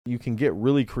You can get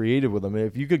really creative with them.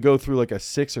 If you could go through like a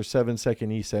 6 or 7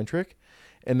 second eccentric,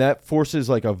 and that forces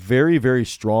like a very, very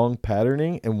strong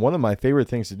patterning. And one of my favorite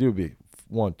things to do would be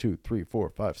 1, 2, 3, 4,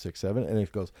 5, 6, 7, and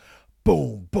it goes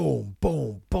boom, boom,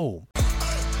 boom, boom.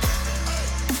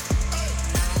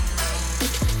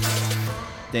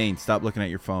 Dane, stop looking at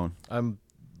your phone. I'm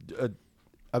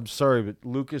sorry, but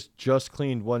Lucas just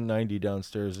cleaned 190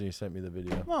 downstairs, and he sent me the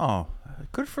video. Oh,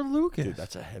 good for Lucas. Dude,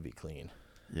 that's a heavy clean.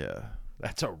 Yeah.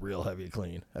 That's a real heavy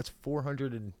clean. That's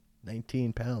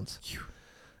 419 pounds.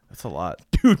 That's a lot.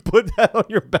 Dude, put that on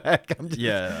your back.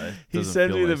 He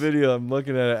sent me the video. I'm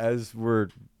looking at it as we're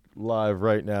live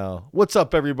right now. What's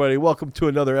up, everybody? Welcome to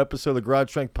another episode of the Garage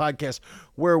Strength Podcast,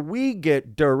 where we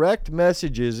get direct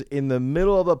messages in the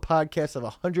middle of a podcast of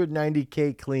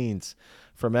 190K cleans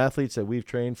from athletes that we've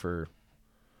trained for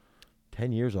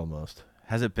 10 years almost.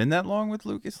 Has it been that long with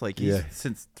Lucas? Like he's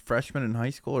since freshman in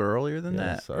high school or earlier than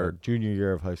that? Or junior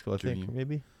year of high school, I think,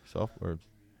 maybe. Sophomore or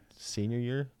senior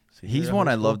year. He's one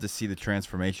I love to see the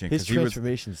transformation. His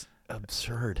transformation's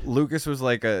absurd. Lucas was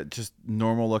like a just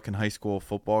normal looking high school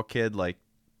football kid, like,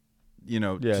 you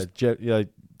know. Yeah,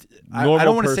 I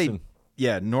don't want to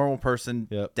say, normal person,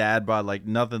 dad bod, like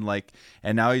nothing like,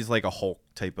 and now he's like a Hulk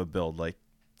type of build, like.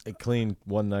 A clean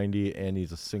 190, and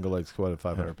he's a single leg squat at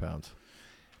 500 pounds.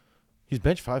 He's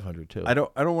bench 500 too. I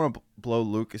don't want to blow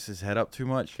Lucas's head up too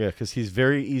much. Yeah, because he's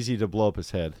very easy to blow up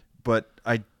his head. But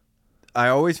I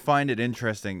always find it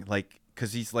interesting, like,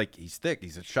 because he's thick,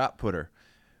 he's a shot putter,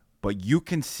 but you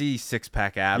can see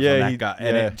 6-pack abs on that guy,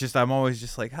 and I'm always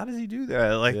just like, how does he do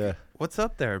that? Like, what's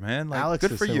up there, man? Like, Alex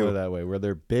good is for similar you. That way, where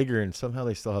they're bigger and somehow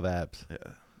they still have abs. Yeah.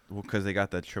 Well, because they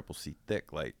got that triple C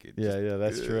thick, like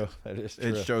that's true. That is true.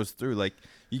 It shows through. Like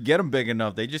you get them big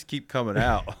enough, they just keep coming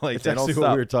out. Like it's they don't actually stop.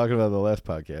 what we were talking about in the last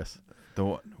podcast. The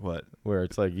what? Where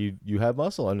it's like you have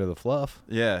muscle under the fluff.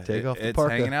 Yeah, take off the it's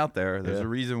parka. hanging out there. There's a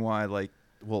reason why. Like,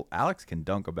 well, Alex can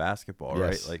dunk a basketball,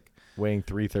 right? Like weighing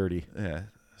 330. Yeah,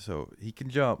 so he can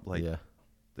jump. Like,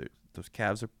 those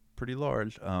calves are pretty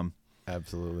large.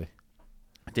 Absolutely.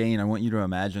 Dane, I want you to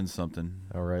imagine something.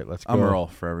 All right, let's go. I'm Earl,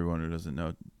 for everyone who doesn't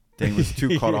know. Dane was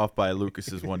too caught off by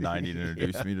Lucas's 190 to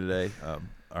introduce me today.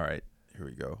 All right, here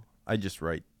we go. I just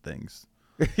write things.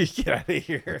 Get out of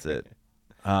here. That's it.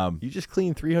 You just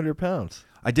cleaned 300 pounds.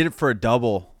 I did it for a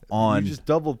double on. You just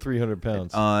doubled 300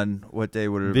 pounds. On what day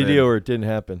would it have been? Video or it didn't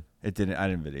happen? It didn't. I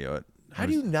didn't video it. How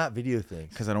do you not video things?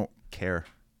 Because I don't care.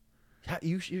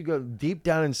 You should go deep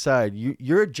down inside.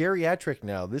 You're a geriatric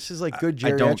now. This is like good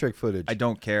geriatric footage. I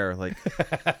don't care. Like,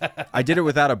 I did it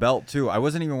without a belt too. I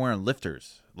wasn't even wearing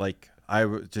lifters. Like, I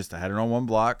had it on one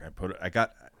block.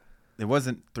 It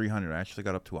wasn't 300. I actually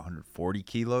got up to 140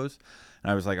 kilos.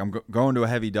 And I was like, I'm going to a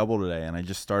heavy double today. And I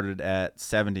just started at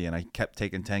 70 and I kept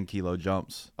taking 10-kilo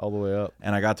jumps. All the way up.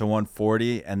 And I got to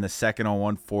 140. And the second on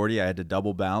 140, I had to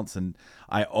double bounce. And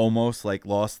I almost like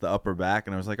lost the upper back.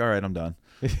 And I was like, all right, I'm done.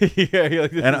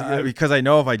 Because I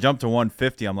know if I jump to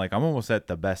 150, I'm like, I'm almost at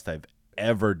the best I've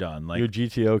ever done. Like, your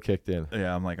GTO kicked in.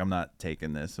 Yeah, I'm like, I'm not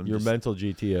taking this. Your mental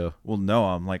GTO. Well, no,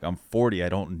 I'm 40. I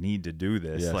don't need to do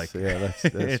this. Yes, like, that's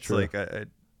it's true. like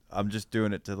I'm just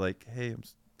doing it to like, hey,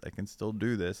 I can still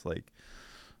do this. Like,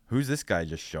 who's this guy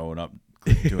just showing up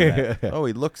doing that? Oh,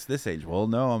 he looks this age. Well,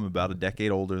 no, I'm about a decade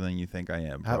older than you think I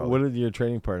am. What did your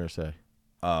training partner say?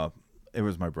 It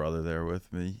was my brother there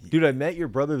with me. Dude, I met your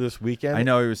brother this weekend. I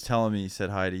know, he was telling me, he said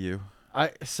hi to you.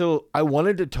 So I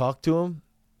wanted to talk to him,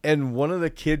 and one of the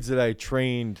kids that I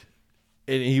trained,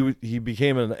 and he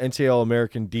became an NCAA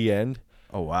All-American D-end.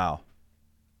 Oh, wow.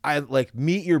 I like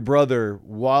meet your brother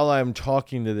while I'm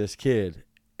talking to this kid,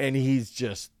 and he's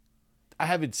just, I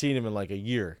haven't seen him in like a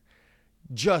year,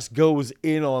 just goes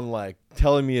in on like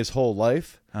telling me his whole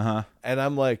life. Uh-huh. And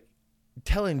I'm like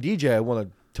telling DJ I want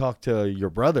to talk to your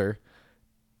brother.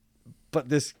 But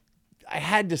I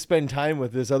had to spend time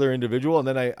with this other individual, and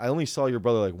then I only saw your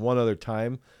brother like one other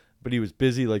time, but he was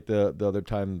busy like the other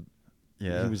time he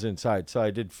was inside. So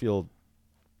I did feel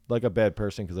like a bad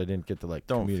person because I didn't get to like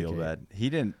communicate. Feel bad. He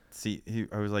didn't see.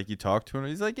 I was like, you talked to him?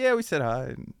 He's like, yeah, we said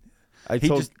hi. And he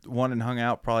just went and hung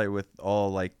out probably with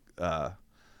all like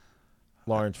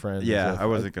Lauren's friends. Yeah, I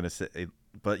wasn't gonna say,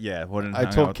 but yeah, I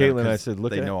told Caitlin, I said,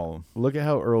 look at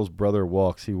how Earl's brother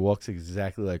walks. He walks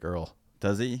exactly like Earl.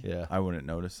 Does he? Yeah. I wouldn't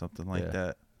notice something like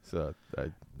that. So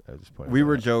I just pointed. We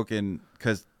were joking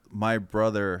because my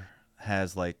brother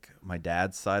has like my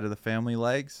dad's side of the family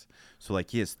legs, so like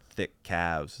he has thick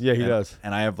calves. Yeah, he does.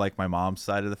 And I have like my mom's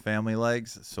side of the family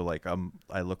legs, so like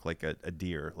I look like a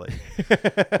deer.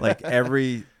 Like like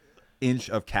every inch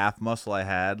of calf muscle I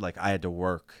had, like I had to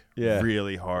work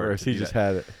really hard. Whereas he just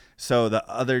had it. So the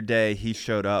other day he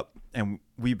showed up and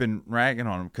we've been ragging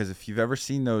on him because if you've ever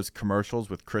seen those commercials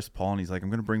with Chris Paul and he's like, I'm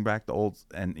going to bring back the old,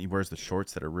 and he wears the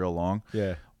shorts that are real long.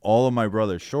 Yeah. All of my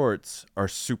brother's shorts are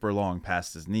super long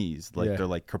past his knees. Like they're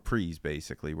like capris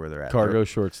basically where they're at. Cargo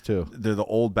shorts too. They're the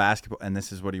old basketball. And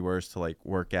this is what he wears to like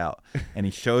work out. And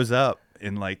he shows up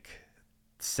in like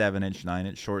 7-inch,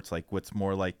 9-inch shorts. Like what's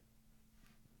more like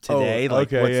today,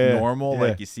 like what's normal.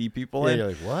 Like you see people in. You're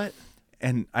like, what?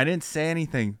 And I didn't say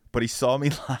anything, but he saw me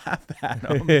laugh at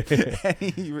him, and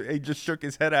he just shook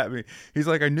his head at me. He's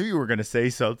like, I knew you were going to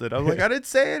say something. I'm like, I didn't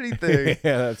say anything.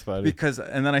 Yeah, that's funny.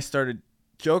 And then I started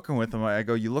joking with him. I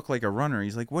go, you look like a runner.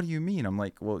 He's like, what do you mean? I'm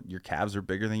like, well, your calves are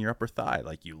bigger than your upper thigh.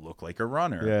 Like, you look like a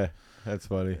runner. Yeah, that's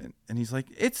funny. And he's like,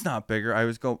 it's not bigger. I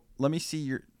was let me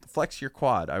see flex your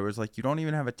quad. I was like, you don't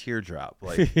even have a teardrop.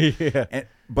 Like,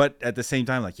 but at the same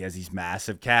time, like, he has these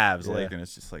massive calves. Like, and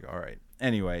it's just like, all right.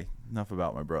 Anyway, enough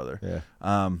about my brother. Yeah.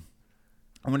 I'm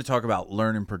going to talk about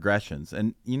learning progressions.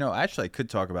 And, actually I could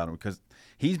talk about him because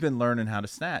he's been learning how to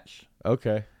snatch.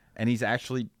 Okay. And he's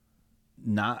actually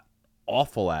not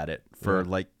awful at it for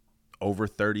like over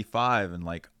 35. And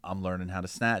like, I'm learning how to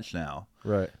snatch now.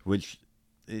 Right. Which,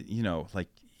 like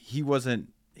he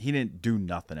didn't do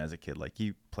nothing as a kid. Like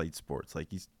he played sports. Like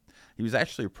he was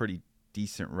actually a pretty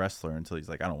decent wrestler until he's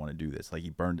like, I don't want to do this. Like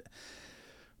he burned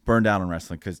out on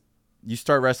wrestling because you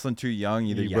start wrestling too young,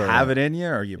 either you have it in you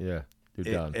or you're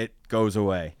done. It goes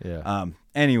away. Yeah.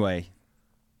 Anyway,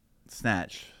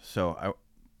 snatch. So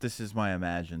this is my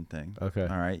imagine thing. Okay.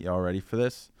 All right. Y'all ready for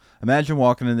this? Imagine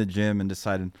walking in the gym and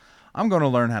deciding, I'm going to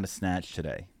learn how to snatch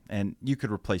today. And you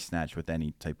could replace snatch with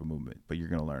any type of movement, but you're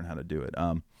going to learn how to do it.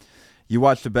 You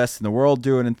watch the best in the world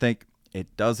do it and think,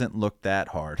 it doesn't look that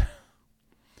hard.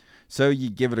 So you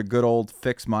give it a good old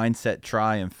fixed mindset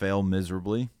try and fail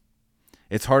miserably.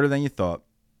 It's harder than you thought.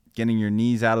 Getting your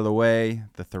knees out of the way,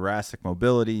 the thoracic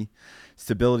mobility,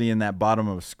 stability in that bottom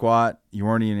of a squat, you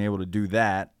weren't even able to do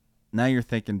that. Now you're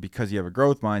thinking, because you have a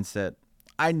growth mindset,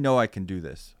 I know I can do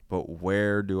this, but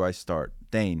where do I start?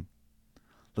 Dane,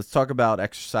 let's talk about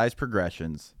exercise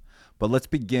progressions, but let's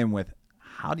begin with,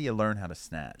 how do you learn how to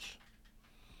snatch?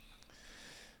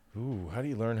 Ooh, how do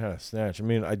you learn how to snatch? I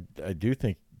mean, I do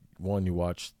think, one, you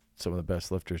watch some of the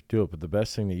best lifters do it, but the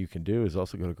best thing that you can do is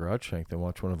also go to Garage Strength and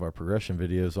watch one of our progression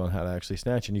videos on how to actually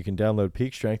snatch, and you can download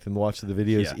Peak Strength and watch the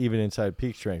videos even inside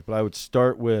Peak Strength. But I would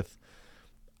start with,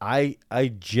 I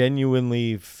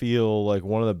genuinely feel like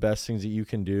one of the best things that you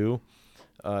can do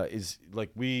is like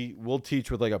we'll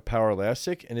teach with like a power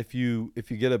elastic, and if you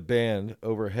get a band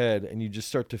overhead and you just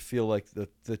start to feel like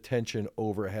the tension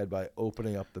overhead by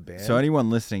opening up the band. So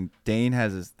anyone listening, Dane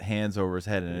has his hands over his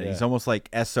head and he's almost like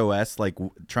SOS, like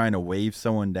trying to wave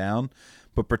someone down,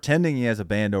 but pretending he has a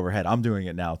band overhead. I'm doing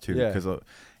it now too,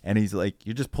 and he's like,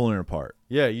 you're just pulling it apart.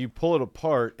 Yeah, you pull it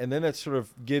apart, and then that sort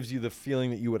of gives you the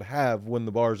feeling that you would have when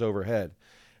the bar's overhead.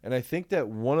 And I think that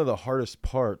one of the hardest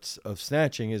parts of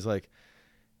snatching is like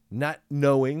not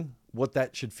knowing what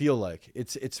that should feel like.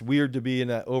 It's weird to be in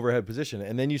that overhead position.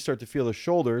 And then you start to feel the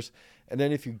shoulders. And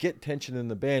then if you get tension in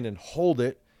the band and hold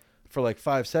it for like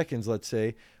 5 seconds, let's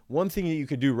say, one thing that you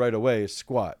could do right away is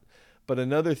squat. But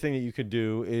another thing that you could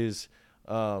do is,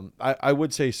 I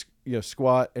would say,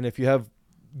 squat. And if you have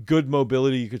good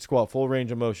mobility, you could squat full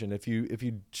range of motion. If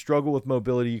you struggle with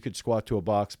mobility, you could squat to a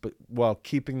box, but while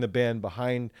keeping the band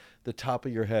behind the top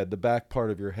of your head, the back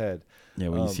part of your head. Yeah,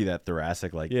 when you see that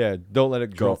thoracic, like don't let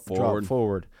it drop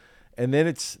forward. And then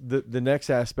it's the next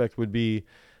aspect would be,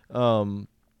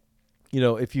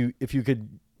 if you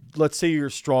could, let's say you're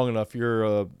strong enough,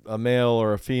 you're a male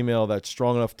or a female that's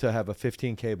strong enough to have a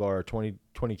 15K bar or 20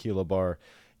 kilo bar,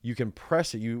 you can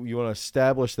press it. You want to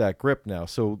establish that grip now.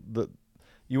 So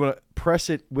you want to press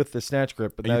it with the snatch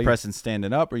grip. But are you pressing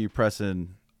standing up, or are you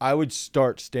pressing? I would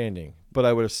start standing, but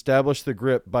I would establish the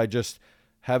grip by just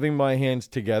having my hands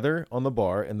together on the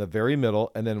bar in the very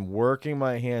middle and then working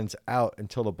my hands out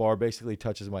until the bar basically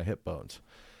touches my hip bones.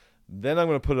 Then I'm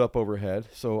going to put it up overhead.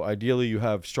 So ideally you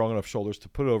have strong enough shoulders to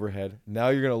put it overhead. Now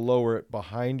you're going to lower it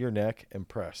behind your neck and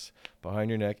press. Behind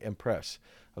your neck and press.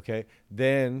 Okay.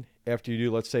 Then after you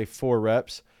do, let's say 4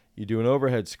 reps, you do an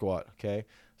overhead squat. Okay.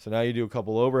 So now you do a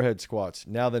couple overhead squats.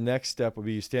 Now the next step would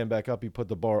be you stand back up, you put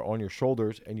the bar on your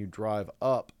shoulders, and you drive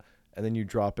up, and then you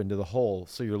drop into the hole.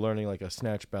 So you're learning like a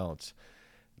snatch balance.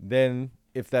 Then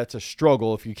if that's a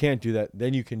struggle, if you can't do that,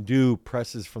 then you can do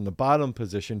presses from the bottom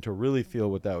position to really feel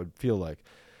what that would feel like.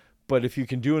 But if you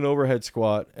can do an overhead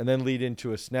squat and then lead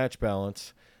into a snatch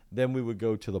balance, then we would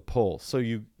go to the pull. So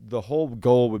the whole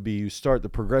goal would be the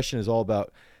progression is all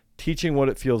about teaching what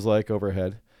it feels like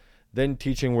overhead, then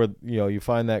teaching where you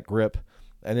find that grip,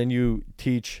 and then you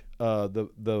teach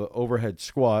the overhead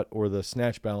squat or the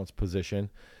snatch balance position,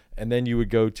 and then you would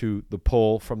go to the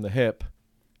pull from the hip,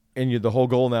 and the whole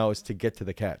goal now is to get to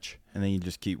the catch. And then you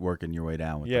just keep working your way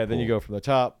down with the then pull. you go from the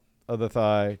top of the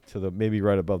thigh to the maybe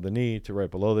right above the knee to right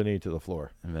below the knee to the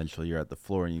floor. Eventually you're at the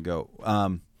floor and you go.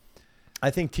 I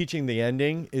think teaching the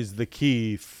ending is the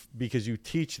key because you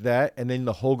teach that, and then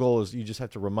the whole goal is you just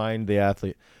have to remind the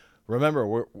athlete,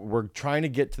 remember, we're trying to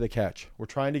get to the catch. We're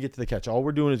trying to get to the catch. All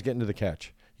we're doing is getting to the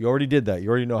catch. You already did that. You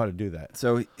already know how to do that.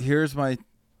 So here's I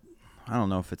don't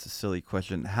know if it's a silly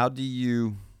question. How do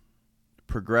you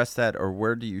progress that, or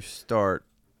where do you start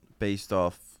based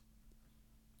off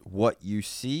what you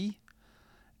see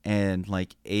and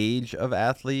like age of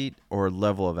athlete or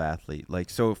level of athlete? Like,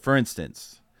 so for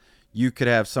instance, you could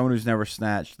have someone who's never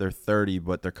snatched, they're 30,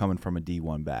 but they're coming from a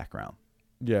D1 background.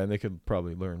 Yeah, and they could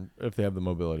probably learn if they have the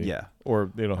mobility. Yeah. Or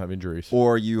they don't have injuries.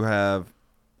 Or you have,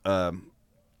 I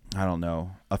don't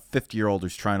know, a 50-year-old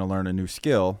who's trying to learn a new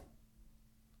skill,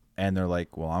 and they're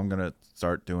like, well, I'm going to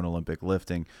start doing Olympic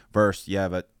lifting, versus you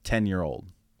have a 10-year-old.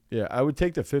 Yeah, I would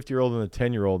take the 50-year-old and the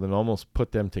 10-year-old and almost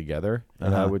put them together.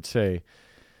 And I would say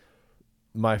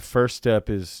my first step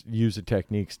is use a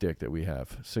technique stick that we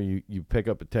have. So you pick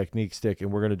up a technique stick, and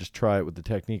we're going to just try it with the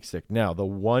technique stick. Now, the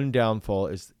one downfall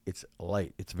is it's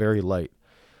light. It's very light.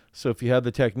 So if you have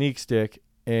the technique stick,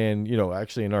 and,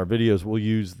 actually in our videos, we'll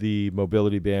use the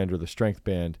mobility band or the strength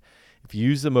band. If you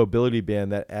use the mobility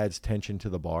band, that adds tension to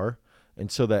the bar.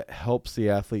 And so that helps the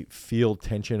athlete feel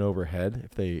tension overhead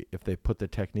if they put the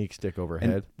technique stick overhead.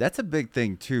 And that's a big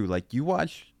thing too. Like, you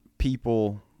watch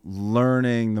people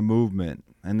learning the movement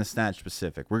and the snatch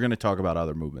specific. We're going to talk about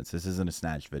other movements. This isn't a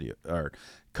snatch video or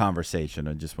conversation.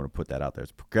 I just want to put that out there.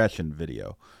 It's progression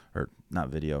video, or not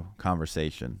video,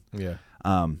 conversation. Yeah.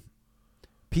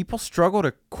 People struggle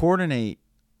to coordinate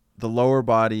the lower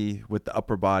body with the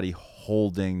upper body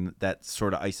holding that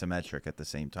sort of isometric at the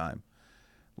same time.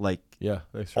 Like,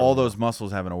 all those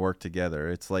muscles having to work together.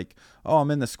 It's like, oh, I'm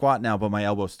in the squat now, but my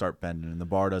elbows start bending and the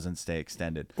bar doesn't stay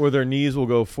extended. Or their knees will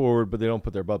go forward, but they don't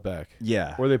put their butt back.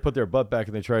 Yeah. Or they put their butt back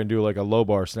and they try and do like a low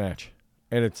bar snatch.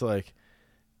 And it's like,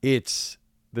 it's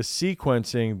the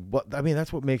sequencing. I mean,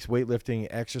 that's what makes weightlifting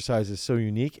exercises so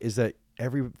unique, is that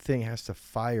everything has to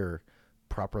fire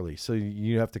properly. So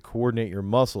you have to coordinate your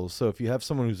muscles. So if you have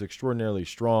someone who's extraordinarily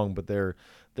strong, but they're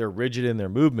rigid in their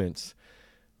movements,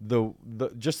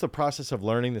 just the process of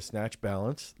learning the snatch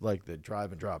balance, like the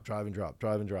drive and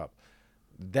drop,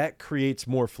 that creates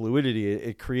more fluidity.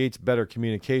 It creates better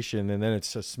communication, and then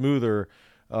it's a smoother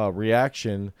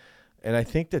reaction. And I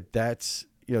think that's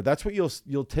what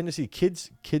you'll tend to see. Kids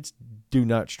do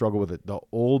not struggle with it. The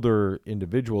older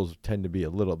individuals tend to be a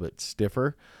little bit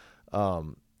stiffer.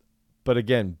 But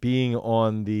again, being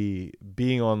on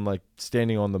like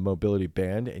standing on the mobility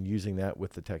band and using that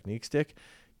with the technique stick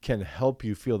can help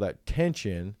you feel that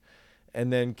tension,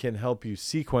 and then can help you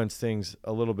sequence things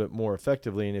a little bit more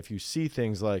effectively. And if you see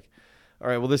things like, all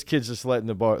right, well, this kid's just letting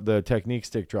the technique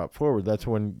stick drop forward, that's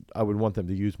when I would want them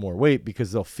to use more weight,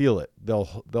 because they'll feel it. They'll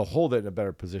hold it in a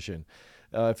better position.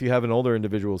 If you have an older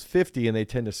individual who's 50 and they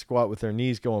tend to squat with their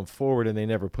knees going forward and they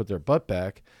never put their butt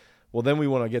back, well, then we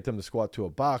want to get them to squat to a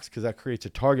box, because that creates a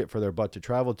target for their butt to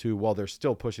travel to while they're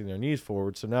still pushing their knees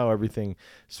forward. So now everything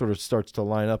sort of starts to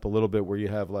line up a little bit, where you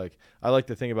have, like, I like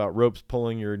to think about ropes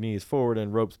pulling your knees forward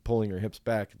and ropes pulling your hips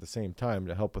back at the same time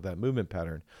to help with that movement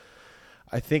pattern.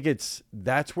 I think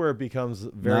that's where it becomes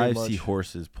very much. I see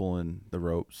horses pulling the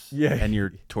ropes, and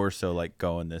your torso like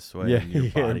going this way, and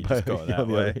your body just going that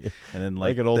way, and then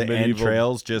like an old the medieval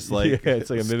entrails just like it's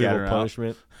like a medieval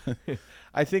punishment.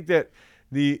 I think that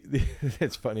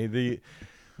it's funny,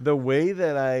 the way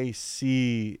that I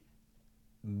see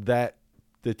that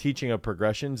the teaching of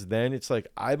progressions, then it's like,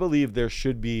 I believe there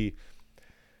should be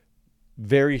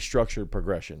very structured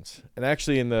progressions. And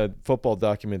actually, in the football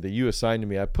document that you assigned to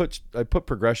me, I put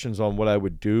progressions on what I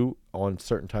would do on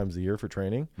certain times of the year for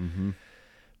training. Mm-hmm.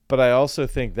 But I also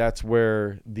think that's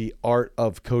where the art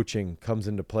of coaching comes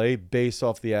into play, based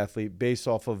off the athlete, based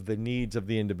off of the needs of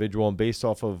the individual, and based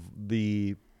off of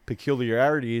the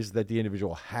peculiarities that the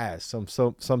individual has.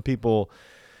 Some people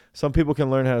can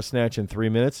learn how to snatch in 3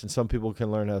 minutes, and some people can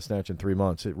learn how to snatch in 3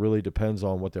 months. It really depends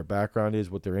on what their background is,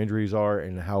 what their injuries are,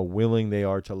 and how willing they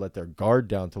are to let their guard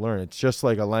down to learn. It's just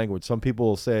like a language. Some people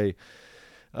will say,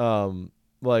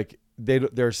 like,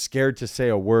 they're scared to say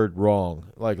a word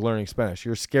wrong, like learning Spanish.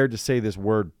 You're scared to say this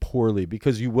word poorly,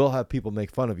 because you will have people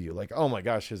make fun of you. Like, oh my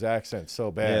gosh, his accent's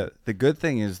so bad. Yeah, the good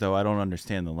thing is, though, I don't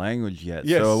understand the language yet.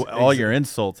 Yes, so all your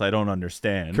insults I don't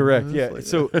understand. Correct. Yeah.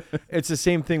 So it's the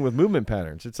same thing with movement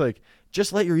patterns. It's like,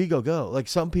 just let your ego go. Like,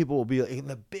 some people will be like, in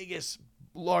the biggest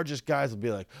largest guys will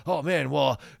be like, oh man,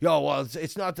 well,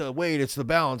 it's not the weight, it's the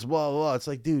balance, blah, blah, blah. It's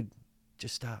like, dude,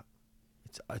 just stop.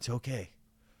 It's okay.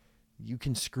 You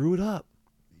can screw it up.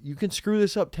 You can screw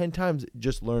this up 10 times.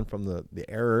 Just learn from the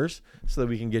errors so that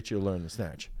we can get you to learn the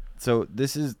snatch. So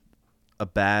this is a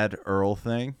bad Earl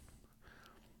thing.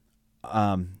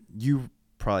 You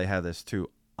probably have this too.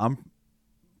 I'm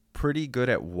pretty good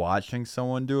at watching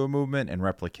someone do a movement and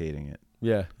replicating it.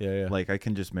 Yeah. Like I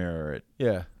can just mirror it.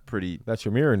 Yeah. Pretty. That's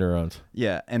your mirror neurons.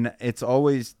 Yeah, and it's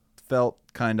always felt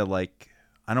kind of like,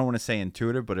 I don't want to say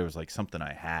intuitive, but it was like something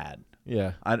I had.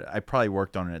 Yeah. I probably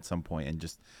worked on it at some point and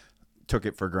just took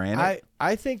it for granted.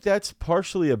 I think that's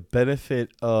partially a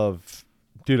benefit of,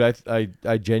 dude,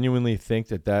 I genuinely think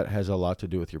that has a lot to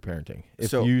do with your parenting.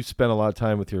 If you spend a lot of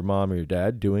time with your mom or your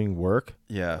dad doing work,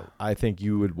 yeah, I think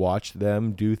you would watch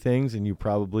them do things and you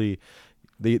probably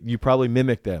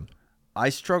mimic them. I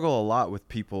struggle a lot with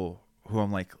people who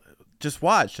I'm like, just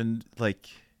watch and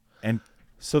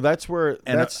so that's where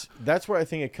that's where I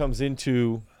think it comes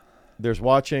into. There's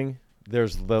watching,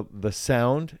 there's the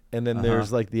sound, and then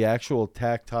there's like the actual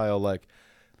tactile. Like,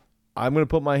 I'm gonna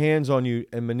put my hands on you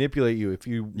and manipulate you. If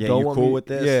you don't want me, with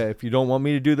this, if you don't want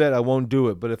me to do that, I won't do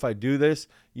it. But if I do this,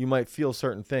 you might feel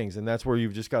certain things, and that's where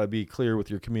you've just got to be clear with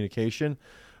your communication.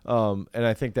 And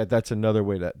I think that's another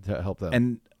way to help them.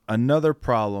 And another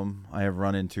problem I have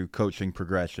run into coaching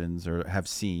progressions or have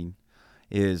seen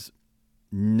is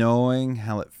knowing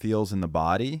how it feels in the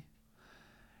body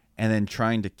and then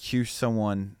trying to cue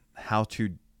someone how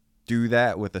to do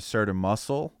that with a certain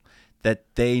muscle that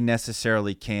they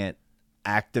necessarily can't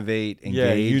activate, engage.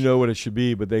 Yeah, you know what it should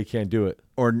be, but they can't do it.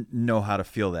 Or know how to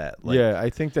feel that. Like, yeah, I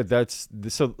think that's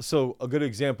so a good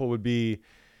example would be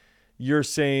you're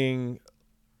saying,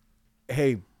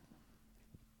 hey,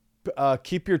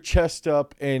 keep your chest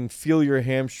up and feel your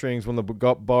hamstrings when the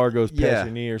bar goes past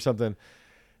your knee or something.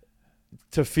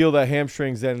 To feel that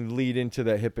hamstrings then lead into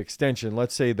that hip extension.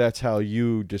 Let's say that's how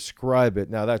you describe it.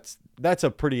 Now that's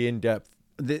a pretty in-depth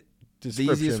the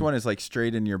easiest one is like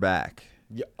straighten your back.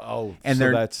 Yeah. Oh, and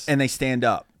they stand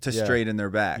up to straighten their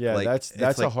back. Yeah, like,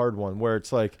 that's a hard one where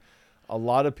it's like a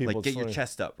lot of people like get your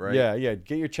chest up, right? Yeah,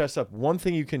 get your chest up. One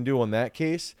thing you can do on that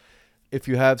case, if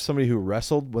you have somebody who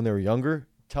wrestled when they were younger,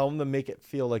 tell them to make it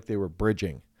feel like they were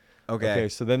bridging. Okay,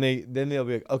 so then they'll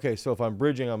be like, okay, so if I'm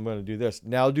bridging, I'm going to do this.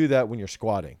 Now do that when you're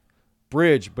squatting.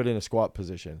 Bridge, but in a squat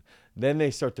position. Then they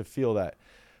start to feel that.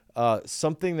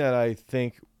 Something that I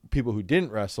think people who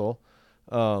didn't wrestle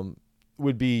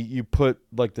would be you put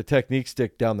like the technique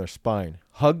stick down their spine.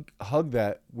 Hug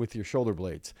that with your shoulder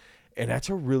blades. And that's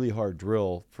a really hard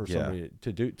drill for somebody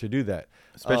to do that.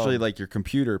 Especially like your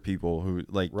computer people who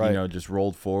just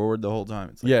rolled forward the whole time.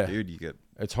 It's like, dude,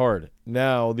 it's hard.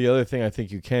 Now, the other thing I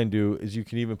think you can do is you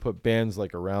can even put bands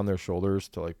like around their shoulders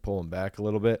to like pull them back a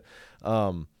little bit.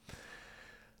 I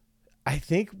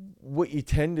think what you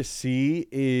tend to see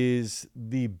is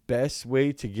the best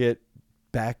way to get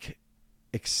back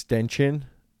extension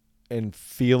and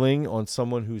feeling on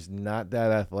someone who's not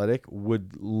that athletic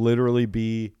would literally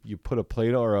be you put a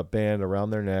plate or a band around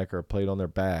their neck or a plate on their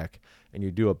back and you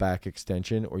do a back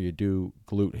extension or you do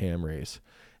glute ham raise.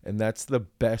 And that's the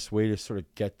best way to sort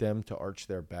of get them to arch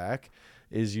their back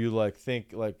is you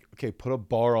think okay, put a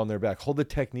bar on their back, hold the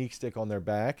technique stick on their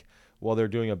back while they're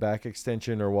doing a back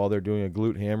extension or while they're doing a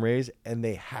glute ham raise, and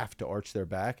they have to arch their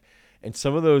back. And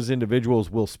some of those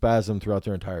individuals will spasm throughout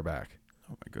their entire back.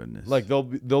 Oh my goodness! Like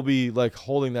they'll be like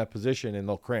holding that position and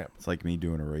they'll cramp. It's like me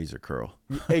doing a razor curl.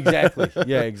 Exactly.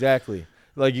 Yeah, exactly.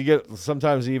 Like you get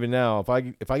sometimes even now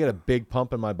if I get a big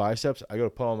pump in my biceps, I go to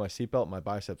put on my seatbelt, my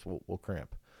biceps will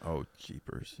cramp. Oh,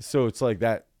 jeepers! So it's like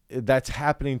that. That's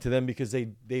happening to them because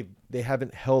they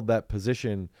haven't held that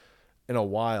position in a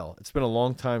while. It's been a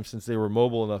long time since they were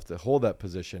mobile enough to hold that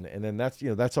position. And then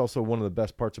that's also one of the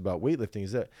best parts about weightlifting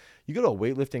is that you go to a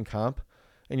weightlifting comp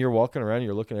and you're walking around,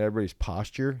 you're looking at everybody's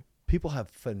posture. People have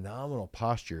phenomenal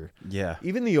posture. Yeah.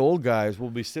 Even the old guys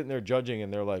will be sitting there judging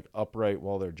and they're like upright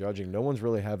while they're judging. No one's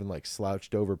really having like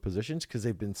slouched over positions because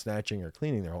they've been snatching or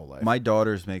cleaning their whole life. My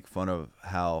daughters make fun of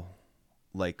how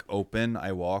like open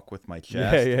I walk with my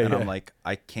chest. And I'm like,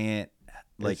 I can't,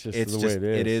 like, it's just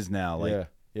it is now. Like,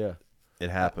 yeah. It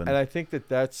happened. And I think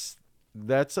that's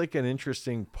like an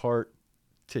interesting part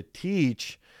to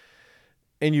teach.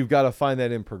 And you've got to find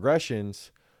that in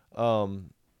progressions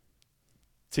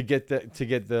to get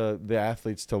the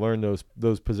athletes to learn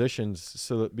those positions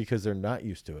so that because they're not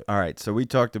used to it. All right. So we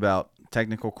talked about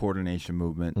technical coordination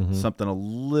movement, something a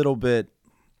little bit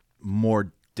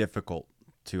more difficult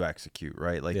to execute,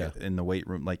 right? Like in the weight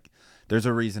room, like there's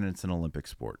a reason it's an Olympic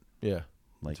sport. Yeah.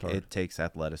 Like it takes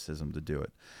athleticism to do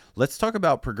it. Let's talk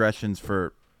about progressions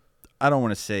for, I don't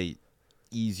want to say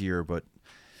easier, but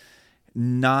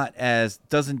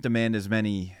doesn't demand as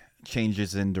many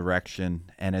changes in direction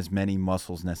and as many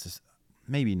muscles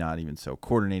maybe not even so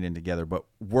coordinating together, but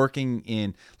working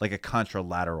in like a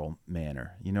contralateral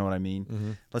manner. You know what I mean?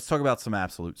 Mm-hmm. Let's talk about some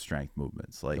absolute strength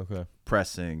movements like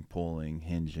pressing, pulling,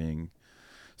 hinging,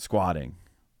 squatting.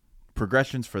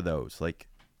 Progressions for those. Like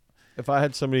if I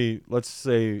had somebody, let's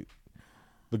say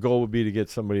the goal would be to get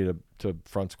somebody to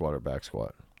front squat or back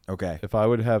squat. Okay. If I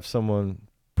would have someone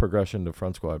progression to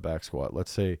front squat, back squat,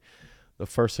 let's say the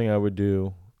first thing I would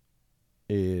do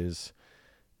is,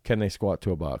 can they squat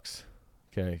to a box?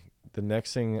 Okay. The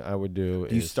next thing I would do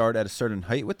you start at a certain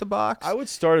height with the box? I would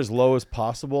start as low as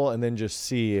possible and then just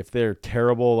see if they're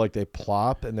terrible, like they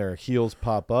plop and their heels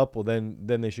pop up. Well, then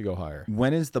they should go higher.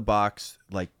 When is the box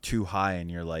like too high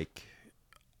and you're like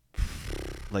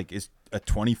is a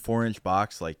 24-inch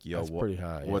box like, yo, that's pretty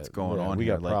high. What's going on we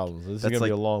here? We got problems. This is going to be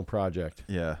a long project.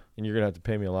 Yeah. And you're going to have to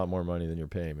pay me a lot more money than you're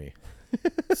paying me.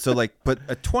 So but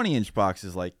a 20-inch box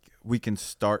is like, we can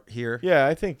start here. Yeah,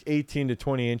 I think 18 to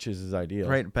 20 inches is ideal.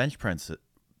 Right, bench press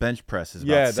is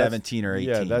about 17 or 18,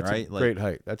 yeah, that's right? a great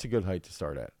height. That's a good height to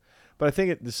start at. But I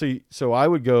think so I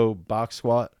would go box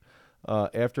squat.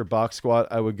 After box squat,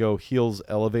 I would go heels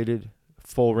elevated,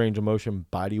 full range of motion,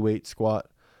 body weight squat.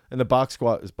 And the box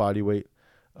squat is body weight.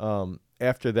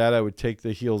 After that, I would take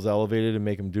the heels elevated and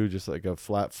make them do just like a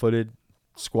flat-footed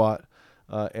squat.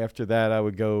 After that, I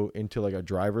would go into like a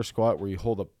driver squat where you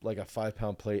hold like a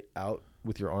 5-pound plate out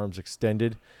with your arms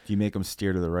extended. Do you make them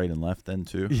steer to the right and left then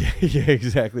too? Yeah,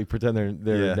 exactly. Pretend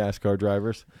they're NASCAR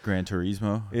drivers. Gran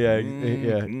Turismo. Yeah,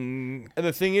 yeah. And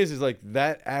the thing is like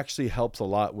that actually helps a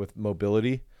lot with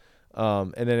mobility.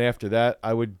 And then after that,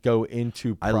 I would go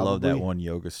into I love that one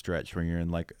yoga stretch where you're in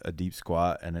like a deep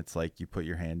squat and it's like you put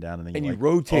your hand down and then you like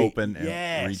rotate, open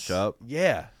and reach up.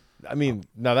 Yeah. I mean,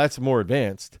 now that's more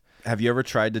advanced. Have you ever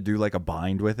tried to do like a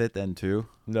bind with it then too?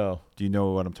 No. Do you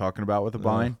know what I'm talking about with a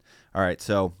bind? All right,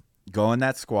 so go in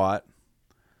that squat,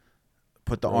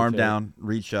 put the arm down,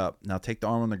 reach up. Now take the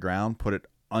arm on the ground, put it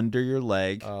under your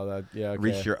leg.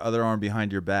 Reach your other arm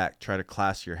behind your back, try to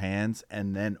clasp your hands,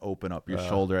 and then open up your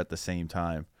shoulder at the same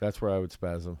time. That's where I would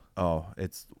spasm. Oh,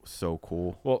 it's so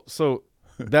cool. Well, so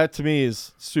that to me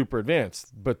is super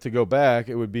advanced. But to go back,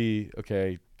 it would be,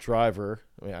 driver.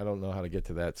 I mean, I don't know how to get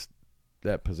to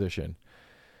that position.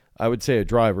 I would say a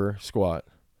driver squat.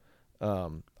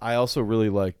 I also really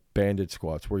like banded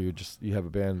squats where you have a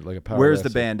band like a power. Where's the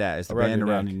band at? Is the band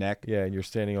around your neck? Yeah, and you're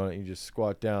standing on it. And you just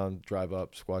squat down, drive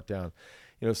up, squat down.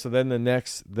 So then the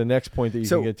next point that you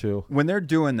can get to when they're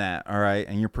doing that, all right,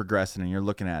 and you're progressing and you're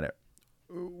looking at it,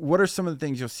 what are some of the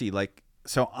things you'll see? Like,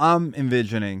 so I'm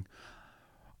envisioning,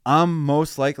 I'm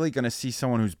most likely going to see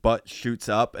someone whose butt shoots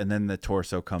up and then the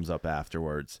torso comes up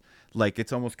afterwards. Like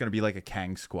it's almost going to be like a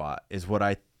Kang squat is what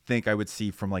I think I would see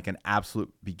from like an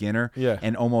absolute beginner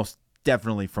and almost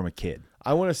definitely from a kid.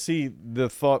 I want to see the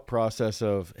thought process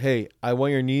of, hey, I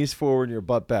want your knees forward and your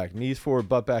butt back, knees forward,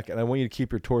 butt back, and I want you to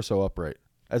keep your torso upright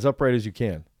as you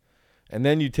can. And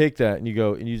then you take that and you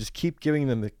go and you just keep giving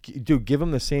them give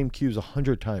them the same cues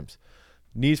 100 times.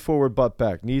 Knees forward, butt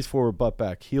back, knees forward, butt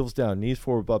back, heels down, knees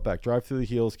forward, butt back, drive through the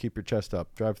heels, keep your chest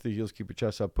up, drive through the heels, keep your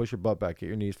chest up, push your butt back, get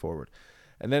your knees forward.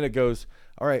 And then it goes,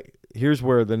 all right, here's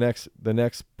where the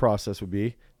next process would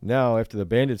be. Now, after the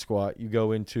banded squat, you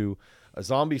go into a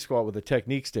zombie squat with a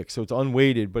technique stick. So it's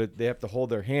unweighted, but they have to hold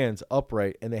their hands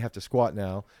upright, and they have to squat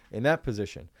now in that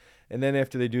position. And then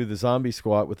after they do the zombie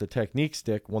squat with the technique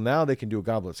stick, well, now they can do a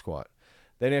goblet squat.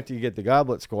 Then after you get the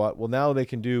goblet squat, well, now they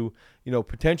can do,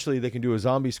 potentially they can do a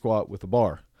zombie squat with a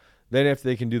bar. Then after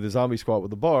they can do the zombie squat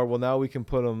with the bar, well, now we can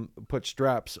put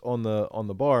straps on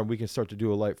the bar and we can start to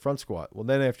do a light front squat. Well,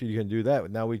 then after you can do that,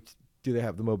 now they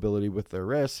have the mobility with their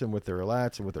wrists and with their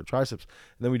lats and with their triceps.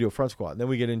 And then we do a front squat. And then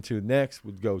we get into next,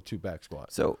 we'd go to back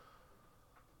squat. So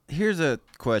here's a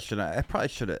question. I probably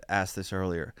should have asked this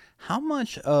earlier. How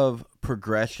much of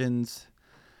progressions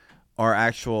are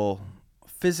actual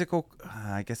physical?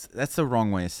 I guess that's the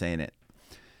wrong way of saying it.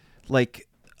 Like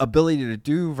ability to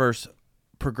do versus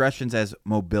progressions as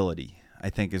mobility,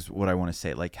 I think is what I want to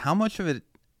say. Like how much of it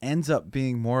ends up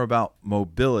being more about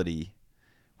mobility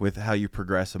with how you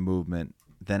progress a movement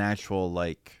than actual,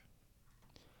 like,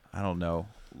 I don't know,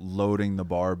 loading the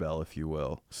barbell, if you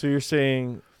will. So you're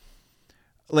saying,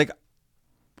 like,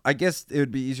 I guess it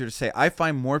would be easier to say I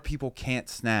find more people can't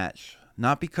snatch,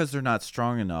 not because they're not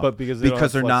strong enough, but because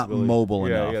they're not mobile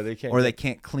enough, they can't, or they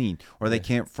can't clean, or they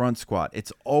can't front squat.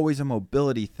 It's always a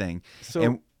mobility thing. So,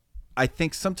 and I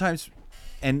think sometimes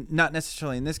and not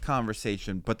necessarily in this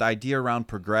conversation, but the idea around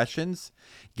progressions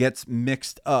gets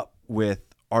mixed up with,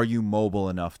 are you mobile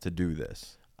enough to do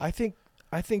this? I think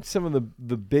some of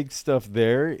the big stuff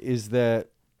there is that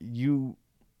you've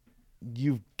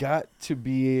got to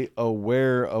be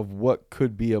aware of what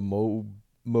could be a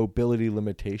mobility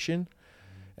limitation.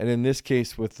 And in this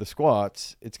case with the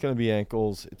squats, it's going to be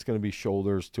ankles, it's going to be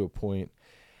shoulders to a point.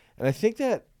 And I think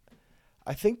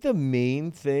the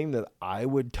main thing that I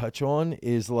would touch on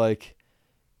is like,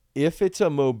 if it's a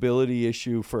mobility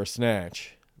issue for a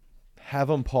snatch, have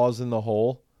them pause in the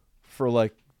hole for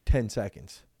like 10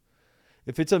 seconds.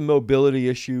 If it's a mobility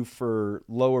issue for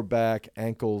lower back,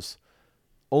 ankles,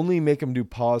 only make them do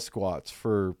pause squats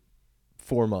for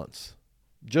 4 months.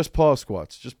 Just pause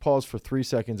squats. Just pause for 3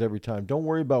 seconds every time. Don't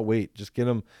worry about weight. Just get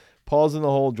them pause in the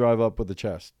hole, drive up with the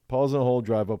chest. Pause in the hole,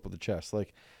 drive up with the chest.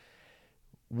 Like,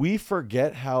 we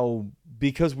forget how,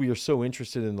 because we are so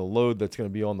interested in the load that's going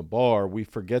to be on the bar, we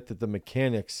forget that the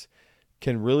mechanics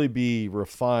can really be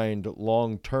refined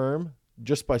long term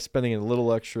just by spending a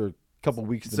little extra couple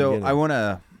weeks at the beginning. I want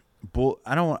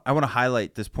to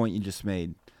highlight this point you just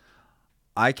made.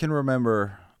 I can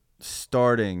remember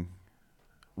starting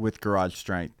with Garage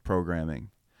Strength programming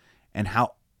and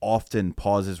how often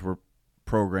pauses were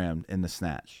programmed in the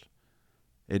snatch.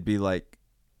 It'd be like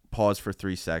pause for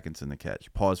 3 seconds in the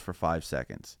catch, pause for 5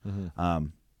 seconds. Mm-hmm.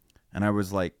 And I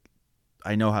was like,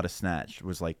 I know how to snatch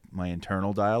was like my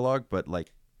internal dialogue, but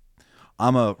like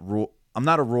I'm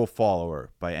not a rule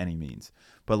follower by any means,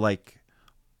 but like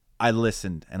I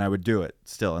listened and I would do it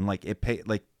still. And like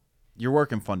like you're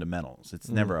working fundamentals. It's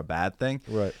never a bad thing.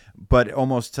 Right. But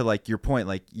almost to like your point,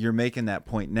 like you're making that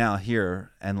point now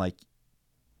here, and like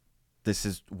this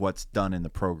is what's done in the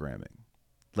programming.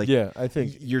 Like, yeah, I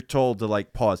think you're told to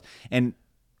like pause. And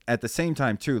at the same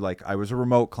time too, like I was a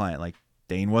remote client, like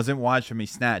Dane wasn't watching me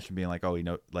snatch and being like, oh,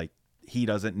 like he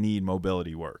doesn't need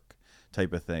mobility work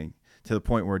type of thing, to the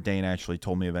point where Dane actually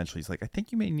told me eventually, he's like, I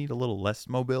think you may need a little less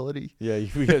mobility. Yeah,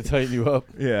 we got to tighten you up.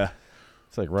 Yeah.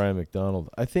 It's like Ryan McDonald.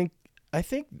 I think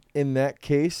in that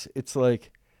case, it's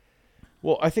like,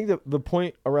 well, I think the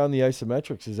point around the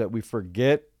isometrics is that we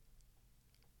forget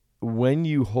when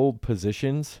you hold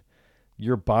positions,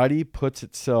 your body puts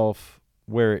itself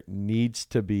where it needs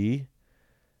to be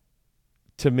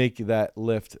to make that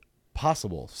lift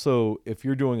possible. So if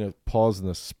you're doing a pause and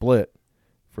a split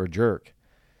for a jerk,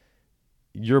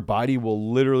 your body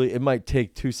will literally, it might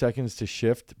take 2 seconds to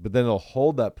shift, but then it'll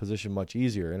hold that position much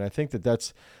easier. And I think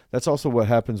that's also what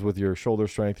happens with your shoulder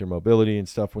strength, your mobility and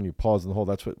stuff when you pause and hold.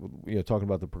 That's what, talking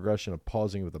about the progression of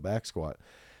pausing with the back squat,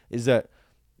 is that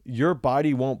your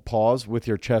body won't pause with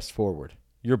your chest forward.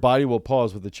 Your body will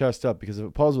pause with the chest up, because if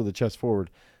it pauses with the chest forward,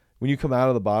 when you come out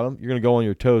of the bottom, you're going to go on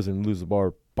your toes and lose the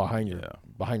bar behind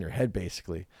your head,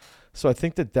 basically. So I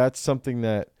think that's something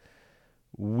that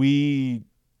we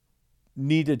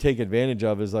need to take advantage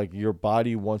of, is like your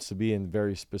body wants to be in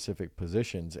very specific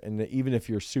positions. And even if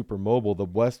you're super mobile,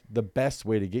 the best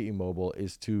way to get you mobile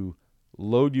is to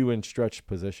load you in stretched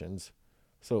positions.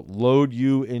 So load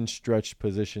you in stretched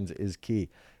positions is key.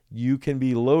 You can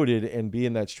be loaded and be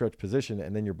in that stretched position,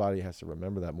 and then your body has to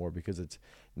remember that more, because it's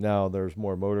now there's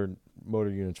more motor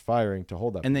units firing to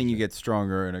hold that. And position. then you get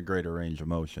stronger and a greater range of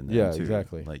motion. Yeah, too.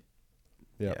 Exactly. Like,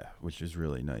 yeah, which is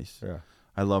really nice. Yeah.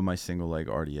 I love my single leg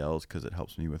RDLs because it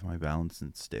helps me with my balance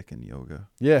and stick in yoga.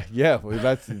 Yeah. Well,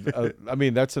 that's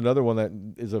that's another one that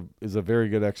is a very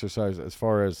good exercise as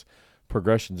far as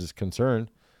progressions is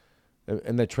concerned,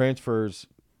 and that transfers.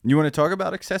 You want to talk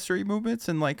about accessory movements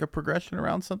and like a progression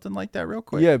around something like that real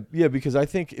quick? Yeah, because I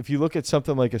think if you look at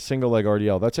something like a single leg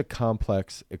RDL, that's a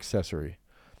complex accessory,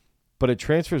 but it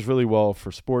transfers really well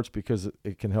for sports because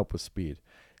it can help with speed.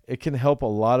 It can help a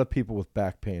lot of people with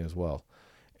back pain as well.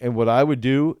 And what I would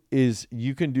do is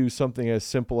you can do something as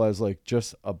simple as like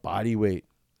just a body weight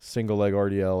single leg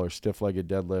RDL or stiff legged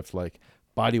deadlift, like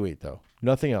body weight though,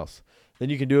 nothing else. Then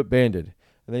you can do it banded.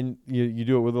 And then you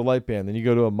do it with a light band. Then you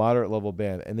go to a moderate level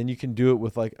band. And then you can do it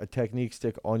with like a technique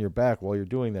stick on your back while you're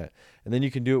doing that. And then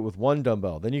you can do it with 1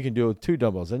 dumbbell. Then you can do it with 2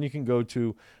 dumbbells. Then you can go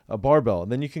to a barbell.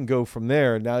 And then you can go from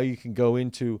there. Now you can go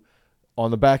into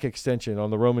on the back extension, on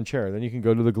the Roman chair. Then you can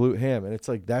go to the glute ham. And it's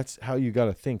like that's how you got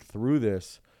to think through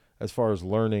this as far as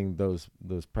learning those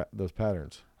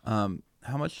patterns.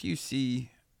 How much do you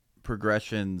see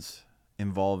progressions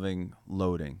involving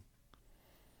loading?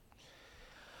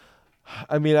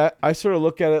 I mean, I sort of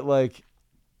look at it like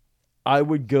I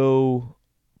would go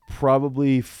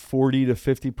probably 40 to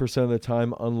 50% of the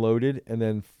time unloaded, and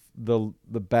then the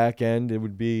back end, it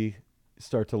would be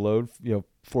start to load.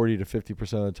 40 to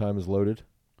 50% of the time is loaded.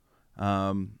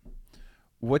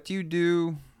 What do you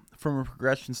do from a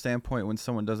progression standpoint when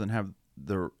someone doesn't have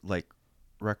the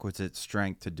requisite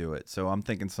strength to do it. So I'm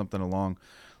thinking something along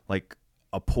like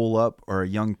a pull up or a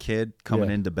young kid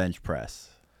coming into bench press,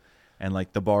 and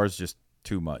like the bar's just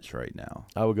too much right now.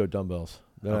 I would go dumbbells.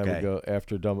 Then I would go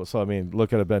after dumbbells. So I mean,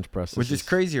 look at a bench press, which is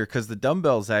crazier because the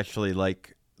dumbbells actually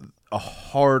like a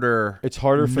harder. It's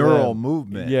harder for neural them.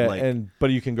 movement. Yeah,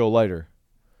 but you can go lighter.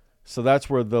 So that's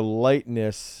where the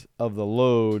lightness of the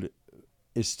load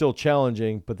is still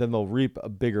challenging, but then they'll reap a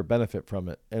bigger benefit from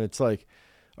it. And it's like,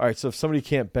 all right, so if somebody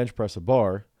can't bench press a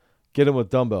bar, get them with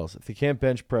dumbbells. If they can't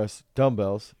bench press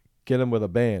dumbbells, get them with a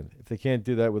band. If they can't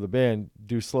do that with a band,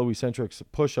 do slow eccentric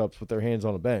push-ups with their hands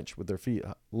on a bench, with their feet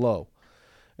low.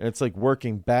 And it's like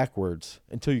working backwards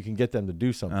until you can get them to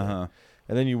do something.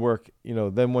 And then you work,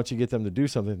 then once you get them to do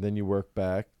something, then you work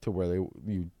back to where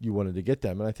you wanted to get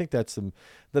them. And I think that's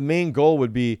the main goal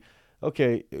would be,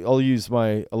 okay, I'll use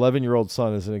my 11-year-old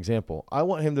son as an example. I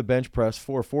want him to bench press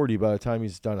 440 by the time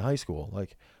he's done high school.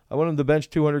 Like, I want him to bench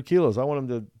 200 kilos. I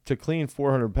want him to clean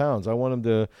 400 pounds. I want him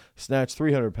to snatch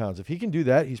 300 pounds. If he can do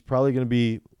that, he's probably going to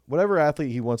be whatever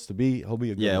athlete he wants to be. He'll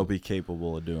be a good one. He'll be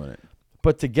capable of doing it.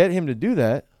 But to get him to do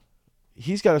that,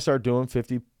 he's got to start doing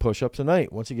 50 push-ups a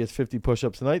night. Once he gets 50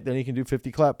 push-ups a night, then he can do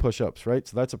 50 clap push-ups, right?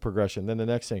 So that's a progression. Then the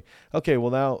next thing, okay,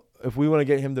 well now if we want to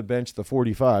get him to bench the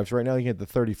 45s, right now he can hit the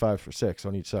 35s for 6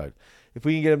 on each side. If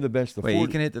we can get him to bench the 40s. Wait, he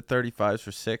can hit the 35s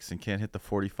for 6 and can't hit the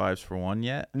 45s for 1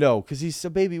 yet? No, because he's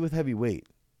a baby with heavy weight.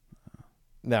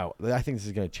 Now, I think this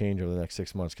is going to change over the next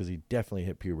 6 months because he definitely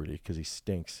hit puberty because he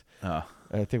stinks. And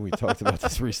I think we talked about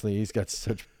this recently. He's got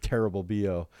such terrible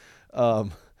BO.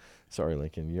 Sorry,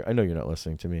 Lincoln. I know you're not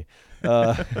listening to me.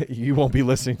 You won't be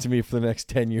listening to me for the next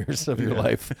 10 years of your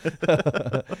life.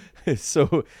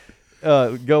 So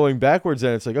going backwards,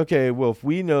 then it's like, okay, well, if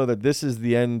we know that this is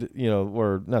the end,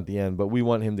 or not the end, but we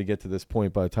want him to get to this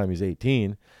point by the time he's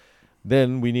 18,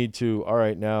 then we need to, all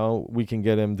right, now we can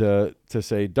get him to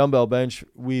say dumbbell bench.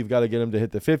 We've got to get him to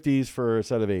hit the 50s for a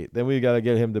set of 8. Then we've got to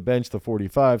get him to bench the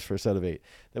 45s for a set of 8.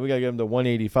 Then we got to get him to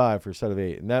 185 for a set of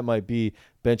 8. And that might be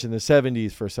benching the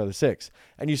 70s for a set of 6.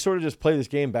 And you sort of just play this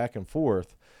game back and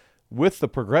forth with the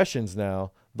progressions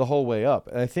now the whole way up.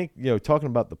 And I think, talking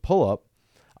about the pull-up,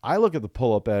 I look at the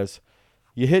pull-up as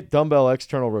you hit dumbbell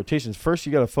external rotations. First,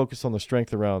 you got to focus on the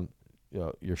strength around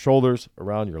your shoulders,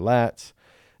 around your lats,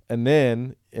 and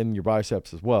then in your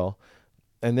biceps as well.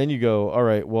 And then you go, all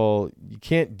right, well, they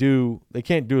can't do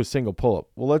a single pull-up.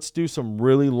 Well, let's do some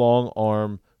really long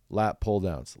arm lat pull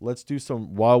downs. Let's do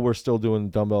some, while we're still doing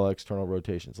dumbbell external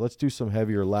rotations, let's do some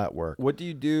heavier lat work. What do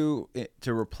you do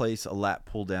to replace a lat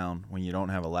pull down when you don't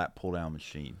have a lat pull down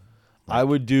machine? I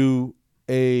would do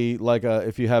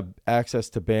if you have access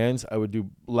to bands, I would do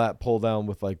lat pull down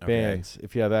with bands.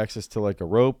 If you have access to a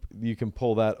rope, you can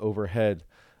pull that overhead.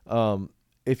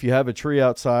 If you have a tree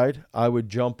outside, I would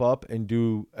jump up and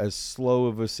do as slow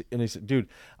of dude,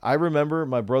 I remember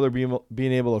my brother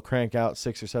being able to crank out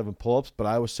 6 or 7 pull-ups, but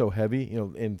I was so heavy.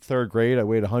 In 3rd grade, I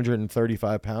weighed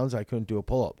 135 pounds. I couldn't do a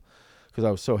pull-up because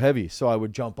I was so heavy. So I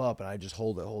would jump up and I just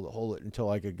hold it until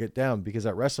I could get down, because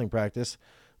at wrestling practice,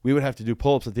 we would have to do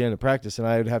pull-ups at the end of practice, and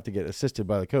I would have to get assisted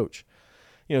by the coach.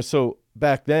 So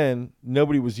back then,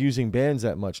 nobody was using bands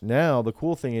that much. Now, the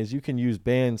cool thing is you can use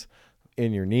bands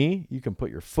in your knee. You can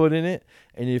put your foot in it,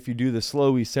 and if you do the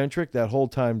slow eccentric that whole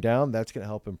time down, that's going to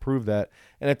help improve that.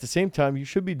 And at the same time, you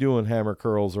should be doing hammer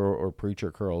curls or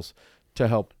preacher curls to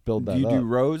help build that up. Do you do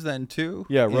rows then too?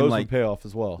 Yeah, rows would pay off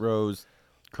as well. Rows,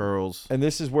 curls. And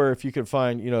this is where, if you could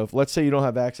find, if let's say you don't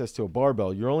have access to a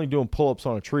barbell, you're only doing pull-ups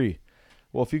on a tree.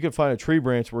 Well, if you could find a tree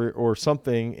branch or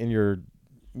something in your,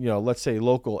 let's say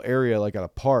local area, like at a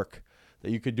park,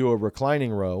 that you could do a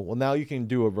reclining row. Well, now you can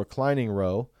do a reclining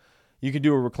row. You can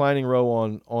do a reclining row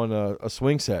on a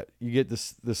swing set. You get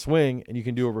the swing, and you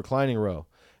can do a reclining row.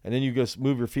 And then you just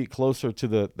move your feet closer to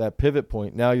that pivot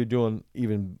point. Now you're doing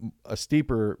even a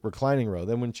steeper reclining row.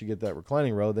 Then once you get that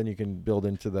reclining row, then you can build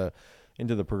into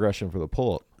the progression for the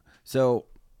pull-up. So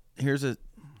here's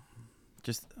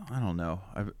I don't know.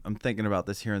 I'm thinking about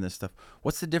this, hearing this stuff.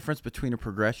 What's the difference between a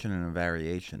progression and a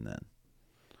variation then?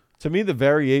 To me, the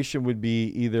variation would be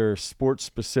either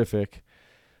sports-specific.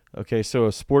 Okay, so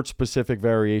a sports-specific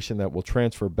variation that will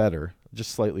transfer better,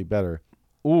 just slightly better,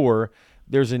 or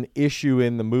there's an issue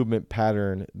in the movement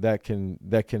pattern that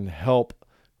can help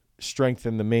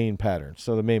strengthen the main pattern.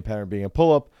 So the main pattern being a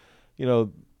pull-up,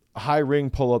 high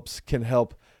ring pull-ups can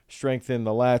help strengthen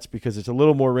the lats because it's a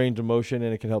little more range of motion,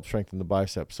 and it can help strengthen the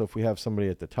biceps. So if we have somebody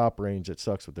at the top range that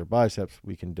sucks with their biceps,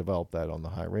 we can develop that on the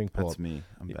high ring pull-up. That's me.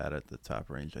 I'm bad at the top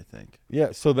range, I think.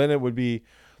 Yeah, so then it would be,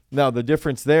 now the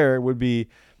difference there would be,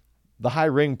 the high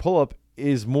ring pull-up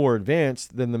is more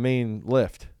advanced than the main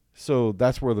lift. So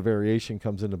that's where the variation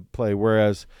comes into play.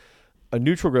 Whereas a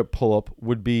neutral grip pull-up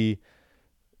would be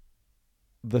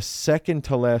the second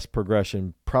to last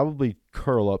progression, probably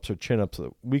curl-ups or chin-ups.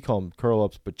 We call them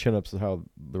curl-ups, but chin-ups is how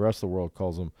the rest of the world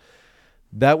calls them.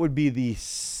 That would be the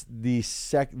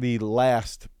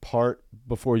last part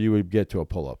before you would get to a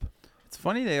pull-up. It's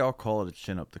funny they all call it a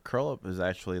chin-up. The curl-up is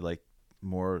actually like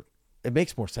more... It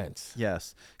makes more sense.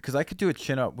 Yes, because I could do a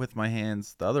chin-up with my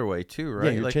hands the other way too,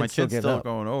 right? Yeah, like my chin's still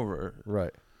going over.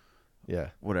 Right. Yeah.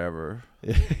 Whatever.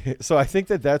 So I think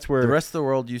that's where... The rest of the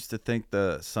world used to think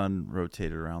the sun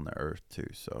rotated around the earth too,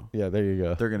 so... Yeah, there you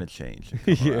go. They're going to change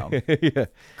and come around. Yeah.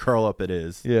 Curl up it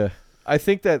is. Yeah. I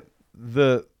think that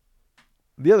the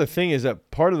other thing is that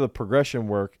part of the progression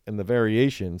work and the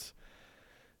variations,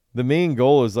 the main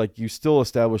goal is like you still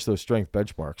establish those strength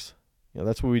benchmarks.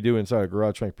 That's what we do inside of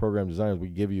Garage Strength Program Design. We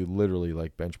give you literally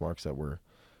like benchmarks that we're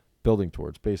building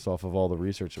towards based off of all the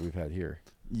research that we've had here.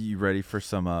 You ready for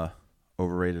some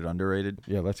overrated, underrated?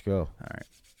 Yeah, let's go. All right.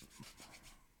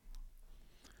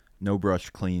 No brush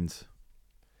cleans.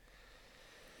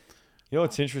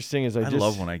 What's interesting is I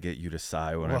love when I get you to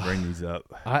sigh when I bring these up.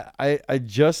 I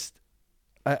just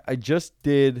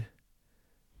did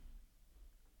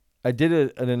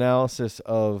an analysis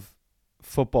of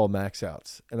football max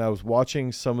outs, and I was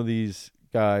watching some of these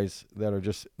guys that are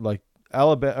just like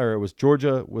Alabama, or it was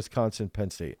Georgia, Wisconsin,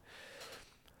 Penn State.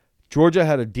 Georgia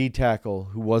had a D tackle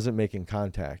who wasn't making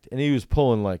contact, and he was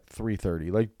pulling like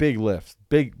 330, like big lifts,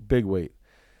 big weight.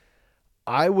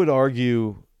 I would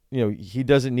argue, he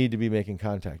doesn't need to be making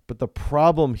contact, but the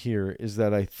problem here is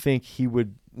that I think he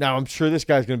would. Now I'm sure this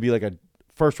guy's going to be like a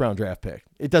first round draft pick.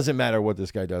 It doesn't matter what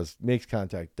this guy does, makes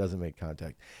contact, doesn't make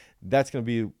contact. That's going to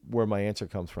be where my answer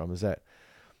comes from, is that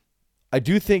I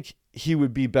do think he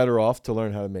would be better off to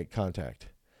learn how to make contact.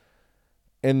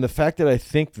 And the fact that I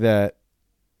think that,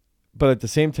 but at the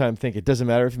same time think it doesn't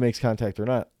matter if he makes contact or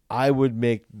not, I would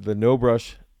make the no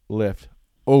brush lift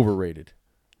overrated.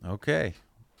 Okay.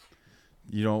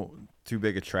 You don't too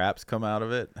big of traps come out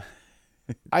of it?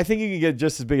 I think you can get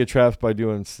just as big a traps by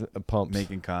doing pumps.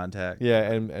 Making contact. Yeah,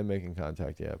 and making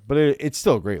contact, yeah. But it's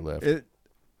still a great lift.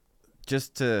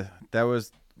 That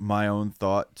was my own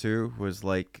thought too, was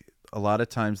like a lot of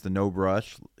times the no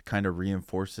brush kind of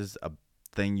reinforces a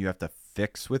thing you have to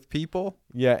fix with people.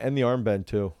 Yeah, and the arm bend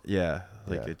too. Yeah,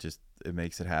 it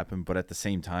makes it happen. But at the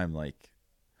same time, like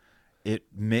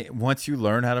once you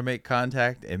learn how to make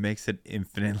contact, it makes it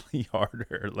infinitely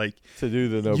harder. Like to do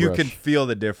the no brush. You can feel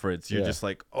the difference. You're just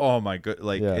like, oh my god,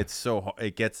 like it's so hard.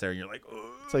 It gets there, and you're like, ugh.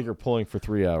 It's like you're pulling for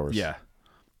 3 hours. Yeah.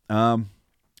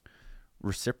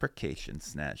 Reciprocation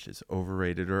snatches,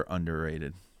 overrated or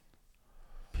underrated?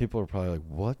 People are probably like,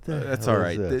 "What the?" That's hell all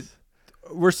right. Is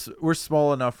this? We're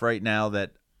small enough right now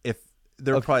that if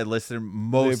they're probably listening,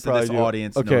 most of this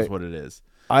audience knows what it is.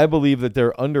 I believe that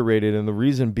they're underrated, and the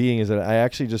reason being is that I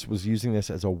actually just was using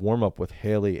this as a warm up with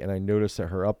Haley, and I noticed that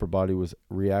her upper body was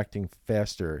reacting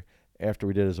faster after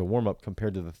we did it as a warm up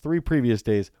compared to the 3 previous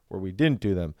days where we didn't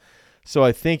do them. So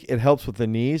I think it helps with the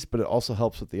knees, but it also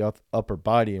helps with the upper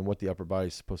body and what the upper body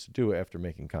is supposed to do after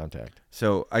making contact.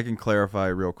 So I can clarify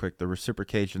real quick. The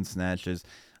reciprocation snatches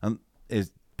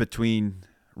is between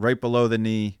right below the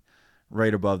knee,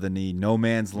 right above the knee, no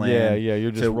man's land. Yeah, you're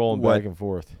just rolling back and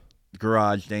forth.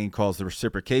 Garage Dane calls the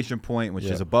reciprocation point, which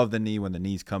is above the knee when the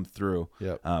knees come through.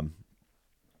 Yep. And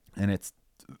it's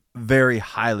very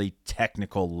highly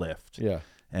technical lift. Yeah.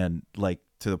 And like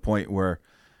to the point where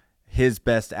his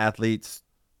best athletes,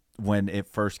 when it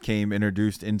first came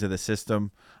introduced into the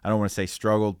system, I don't want to say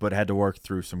struggled, but had to work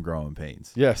through some growing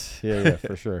pains. Yes. Yeah,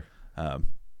 for sure. And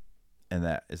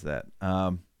that is that.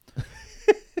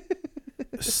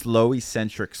 Slow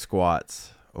eccentric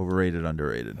squats, overrated,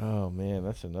 underrated. Oh, man,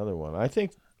 that's another one.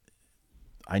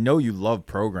 I know you love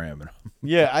programming them.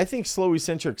 Yeah, I think slow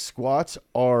eccentric squats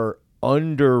are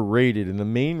underrated, and the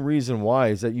main reason why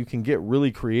is that you can get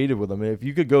really creative with them. If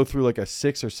you could go through like a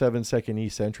 6 or 7 second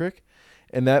eccentric,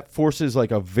 and that forces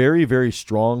like a very, very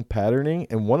strong patterning.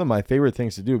 And one of my favorite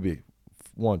things to do would be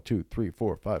 1, 2, 3,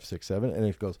 4, 5, 6, 7, and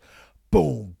it goes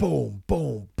boom, boom,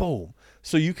 boom, boom.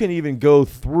 So you can even go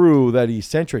through that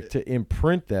eccentric to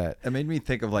imprint that. It made me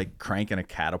think of like cranking a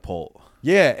catapult.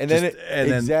 Yeah, and then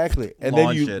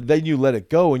then you let it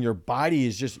go, and your body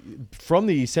is just from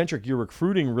the eccentric. You're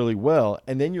recruiting really well,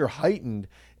 and then you're heightened,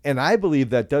 and I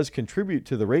believe that does contribute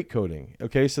to the rate coding.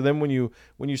 Okay, so then when you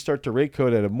start to rate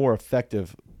code at a more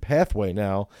effective pathway,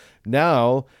 now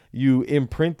you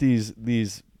imprint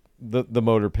the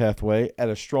motor pathway at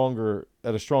a stronger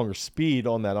speed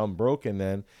on that unbroken,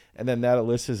 and then that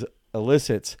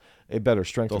elicits a better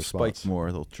strength They'll response. spike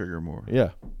more. They'll trigger more.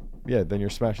 Yeah. Yeah, then you're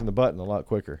smashing the button a lot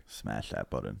quicker. Smash that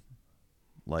button.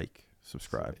 Like,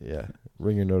 subscribe. Yeah.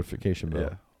 Ring your notification bell.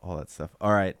 Yeah, all that stuff.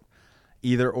 All right.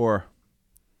 Either or.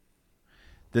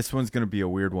 This one's going to be a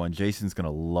weird one. Jason's going to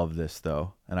love this,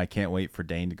 though. And I can't wait for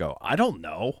Dane to go, I don't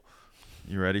know.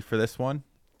 You ready for this one?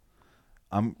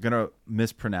 I'm going to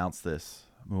mispronounce this.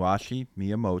 Muashi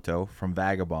Miyamoto from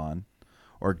Vagabond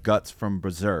or Guts from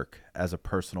Berserk as a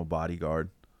personal bodyguard?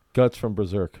 Guts from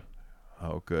Berserk.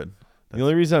 Oh, good. The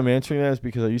only reason I'm answering that is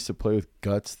because I used to play with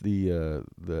Guts, the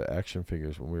action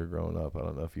figures, when we were growing up. I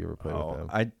don't know if you ever played with them.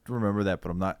 I remember that, but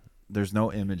I'm not. There's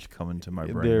no image coming to my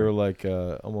brain. They were like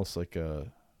almost like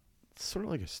sort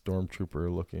of like a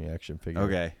stormtrooper looking action figure.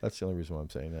 Okay, that's the only reason why I'm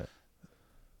saying that.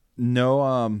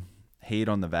 No hate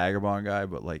on the Vagabond guy,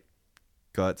 but like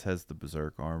Guts has the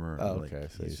Berserk armor. Oh, okay,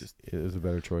 so he's just it is a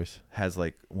better choice. Has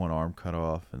like one arm cut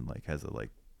off and like has a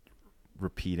like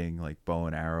repeating like bow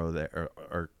and arrow there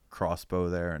or crossbow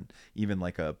there, and even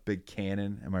like a big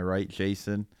cannon. Am I right,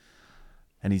 Jason?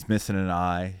 And he's missing an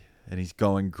eye, and he's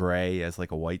going gray as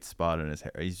like a white spot in his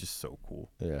hair. He's just so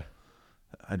cool. Yeah,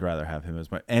 I'd rather have him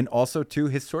as my. And also too,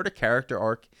 his sort of character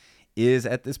arc is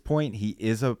at this point he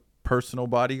is a personal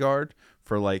bodyguard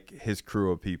for like his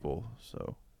crew of people.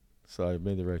 So I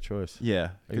made the right choice. Yeah,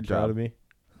 Are you proud of me?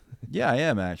 Yeah, I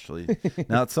am actually.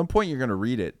 Now, at some point, you're going to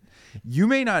read it. You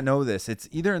may not know this. It's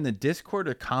either in the Discord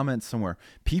or comments somewhere.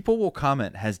 People will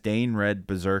comment, has Dane read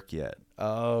Berserk yet?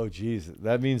 Oh, geez.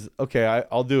 That means, okay,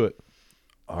 I'll do it.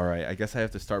 All right. I guess I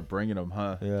have to start bringing them,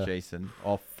 huh, yeah. Jason?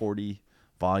 All 40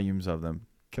 volumes of them.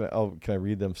 Can I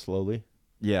read them slowly?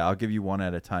 Yeah, I'll give you one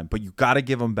at a time. But you got to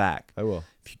give them back. I will.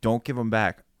 If you don't give them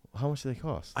back. How much do they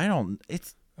cost? I don't.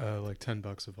 It's like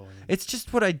 $10 a volume. It's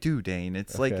just what I do, Dane.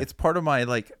 It's like it's part of my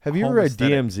like. Have you ever read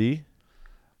DMZ?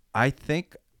 I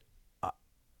think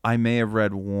I may have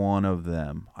read one of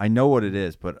them. I know what it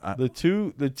is, but the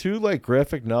two like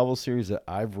graphic novel series that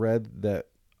I've read that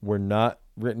were not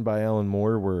written by Alan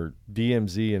Moore were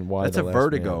DMZ and Why. That's the a Last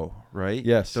Vertigo, Man. right?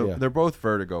 Yes. So yeah. they're both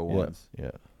Vertigo ones.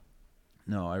 Yeah.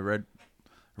 No, I read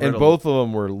and both of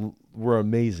them were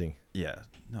amazing. Yeah.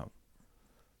 No.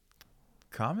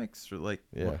 Comics are like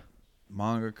yeah.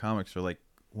 Manga comics are like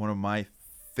one of my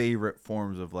favorite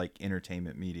forms of like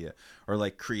entertainment media or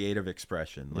like creative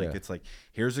expression. Like it's like,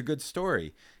 here's a good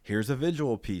story. Here's a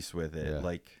visual piece with it. Yeah.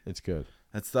 Like it's good.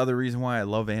 That's the other reason why I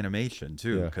love animation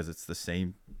too, because it's the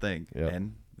same thing. Yep.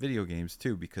 And video games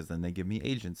too, because then they give me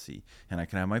agency and I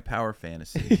can have my power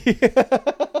fantasy.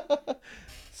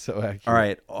 So accurate. All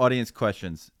right, audience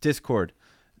questions. Discord,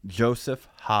 Joseph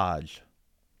Hodge.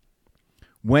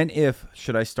 When, if,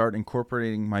 should I start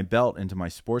incorporating my belt into my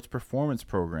sports performance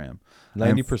program?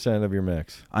 90% of your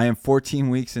max. I am 14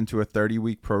 weeks into a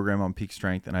 30-week program on peak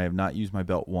strength, and I have not used my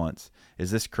belt once. Is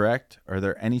this correct? Are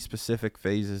there any specific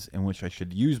phases in which I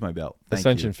should use my belt?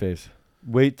 Ascension phase.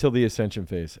 Wait till the ascension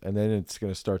phase, and then it's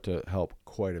going to start to help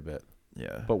quite a bit.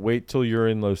 Yeah. But wait till you're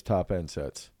in those top-end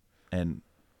sets. And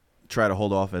try to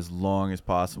hold off as long as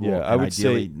possible. Yeah, I would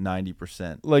ideally say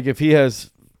 90%. Like if he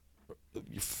has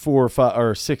 4 or 5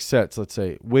 or 6 sets, let's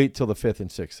say, wait till the 5th and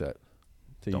 6th set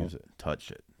to use it.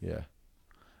 Touch it. Yeah.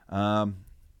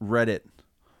 Reddit,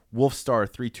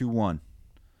 Wolfstar321.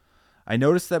 I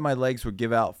noticed that my legs would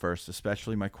give out first,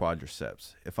 especially my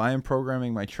quadriceps. If I am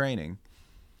programming my training,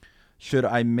 should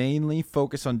I mainly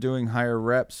focus on doing higher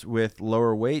reps with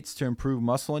lower weights to improve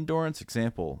muscle endurance?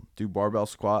 Example, do barbell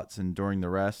squats and during the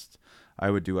rest,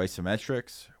 I would do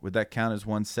isometrics. Would that count as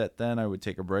one set then? I would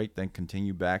take a break, then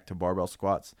continue back to barbell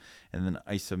squats and then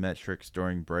isometrics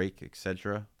during break,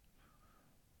 etc.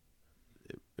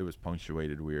 It was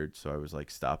punctuated weird, so I was like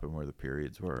stopping where the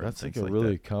periods were. That's like a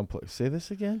really complex. Say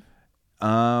this again?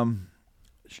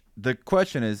 The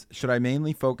question is, should I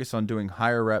mainly focus on doing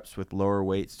higher reps with lower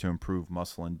weights to improve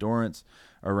muscle endurance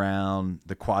around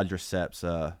the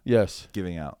quadriceps yes.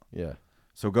 giving out? Yeah.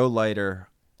 So go lighter,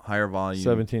 higher volume.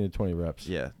 17 to 20 reps.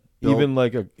 Yeah. Even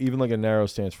like a narrow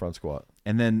stance front squat.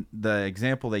 And then the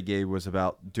example they gave was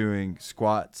about doing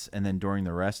squats and then during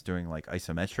the rest doing like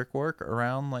isometric work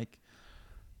around like.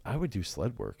 I would do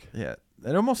sled work. Yeah.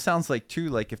 It almost sounds like too,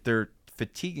 like if they're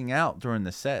fatiguing out during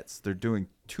the sets, they're doing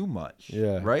too much.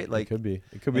 Yeah. Right? Like it could be.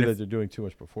 It could be that they're doing too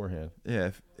much beforehand. Yeah.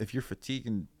 If you're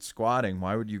fatiguing squatting,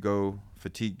 why would you go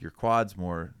fatigue your quads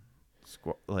more?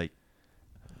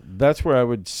 That's where I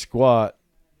would squat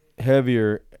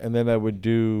heavier and then I would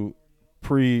do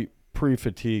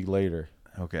pre-fatigue later.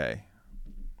 Okay.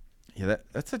 Yeah,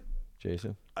 that's a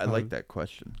Jason. I like that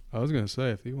question. I was gonna say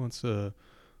if he wants to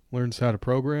learns how to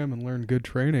program and learn good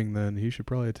training, then he should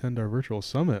probably attend our virtual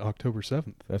summit October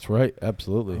 7th. That's right.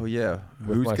 Absolutely. Oh, yeah.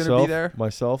 With Who's going to be there?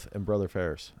 Myself and Brother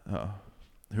Ferris. Oh.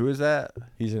 Who is that?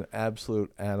 He's an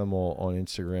absolute animal on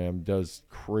Instagram. Does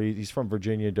crazy. He's from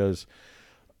Virginia. Does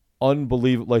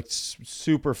unbelievable, like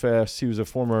super fast. He was a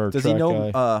former Does track he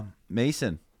know guy.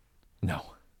 Mason?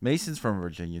 No. Mason's from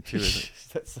Virginia, too, isn't it?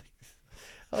 That's like,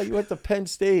 oh, you went to Penn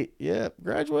State. Yeah,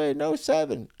 graduated in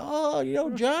 07. Oh, you know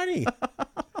Johnny.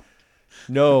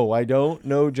 No, I don't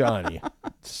know Johnny.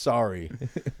 Sorry.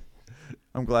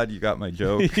 I'm glad you got my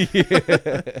joke.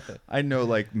 Yeah. I know,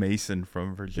 like, Mason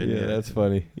from Virginia. Yeah, that's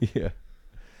funny. Yeah.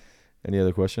 Any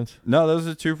other questions? No, those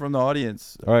are two from the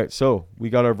audience. All right, so we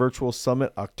got our virtual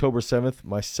summit October 7th.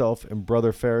 Myself and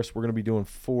Brother Ferris, we're going to be doing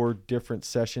 4 different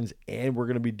sessions, and we're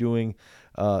going to be doing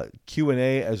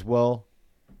Q&A as well.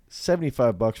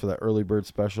 $75 for that early bird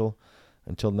special.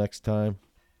 Until next time,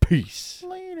 peace.